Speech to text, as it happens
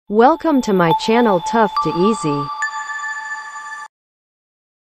Welcome to my channel Tough to Easy.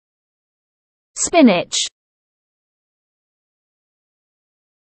 Spinach,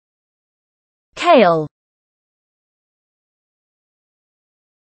 kale,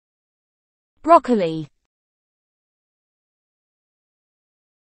 broccoli,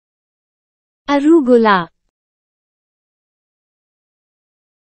 arugula,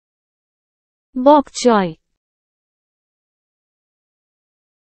 bok choy,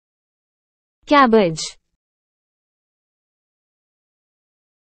 cabbage,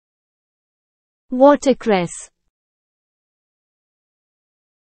 watercress,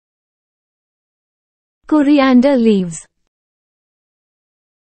 coriander leaves,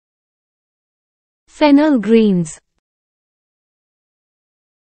 fennel greens,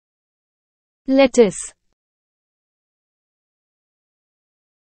 lettuce,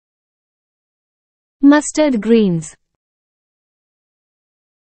 mustard greens,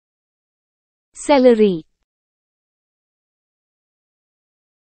 celery,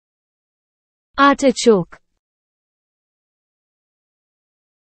 artichoke,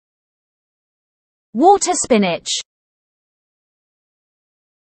 water spinach,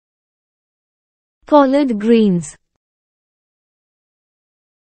 collard greens,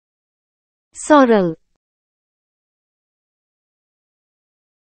 sorrel,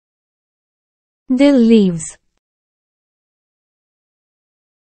 dill leaves,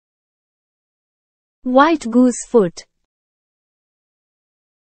 white goose foot,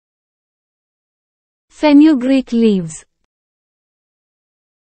 fenugreek leaves,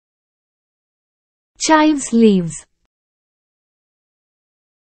 chives leaves,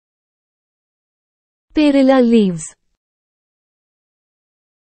 perilla leaves,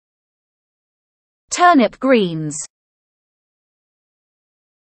 turnip greens,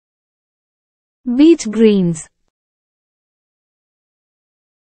 beet greens,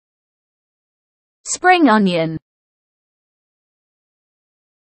 spring onion,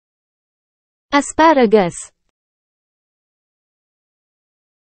 asparagus,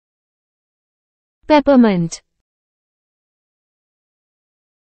 peppermint,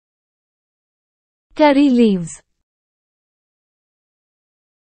 curry leaves,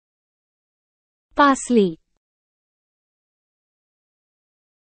 parsley,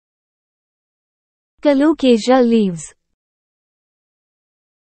 colocasia leaves,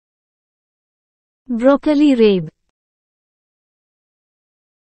 broccoli rabe,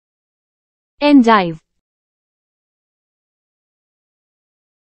 endive,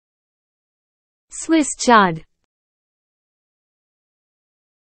 Swiss chard,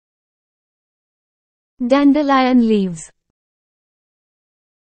 dandelion leaves,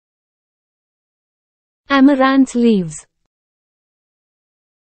 amaranth leaves,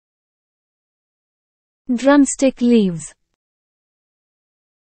 drumstick leaves,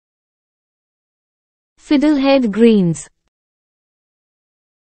 fiddlehead greens,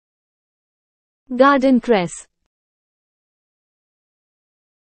 garden cress,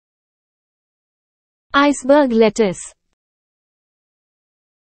 iceberg lettuce,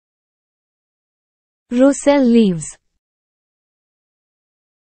 roselle leaves,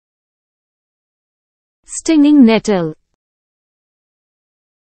 stinging nettle,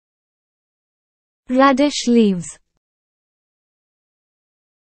 radish leaves,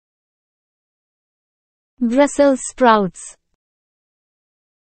 Brussels sprouts,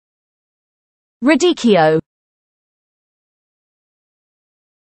 radicchio,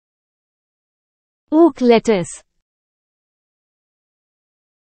 oak lettuce,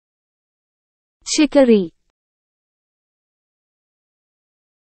 chicory,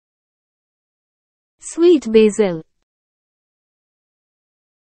 sweet basil,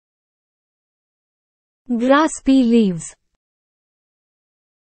 grass pea leaves,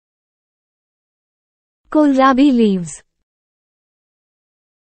 kohlrabi leaves,